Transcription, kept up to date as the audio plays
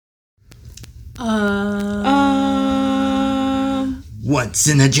Once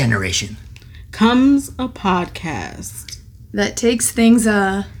in a generation comes a podcast that takes things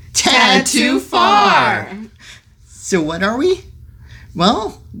a tad too far. So what are we?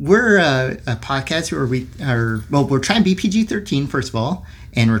 Well, we're a podcast where we're trying to be PG-13 first of all,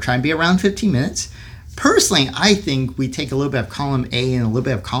 and we're trying to be around 15 minutes. Personally, I think we take a little bit of column A and a little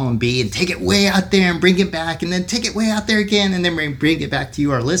bit of column B and take it way out there and bring it back, and then take it way out there again, and then bring it back to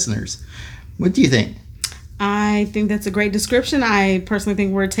you, our listeners. What do you think? I think that's a great description. I personally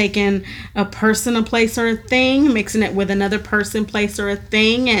think we're taking a person, a place, or a thing, mixing it with another person, place, or a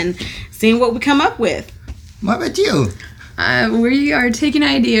thing, and seeing what we come up with. What about you? We are taking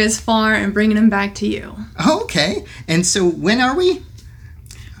ideas far and bringing them back to you. Okay. And so when are we?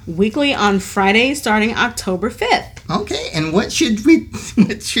 Weekly on Friday starting October 5th. Okay. And what should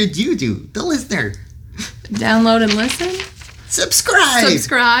you do, the listener? Download and listen.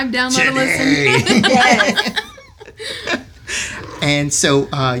 Subscribe, download, and listen. Yes. And so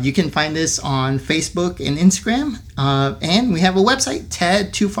you can find this on Facebook and Instagram. And we have a website,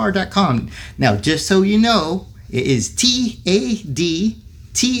 tadtoofar.com. Now, just so you know, it is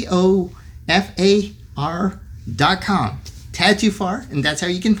TADTOFAR.com. Tad Too Far, and that's how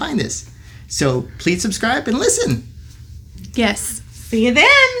you can find us. So please subscribe and listen. Yes. See you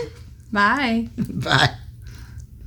then. Bye. Bye.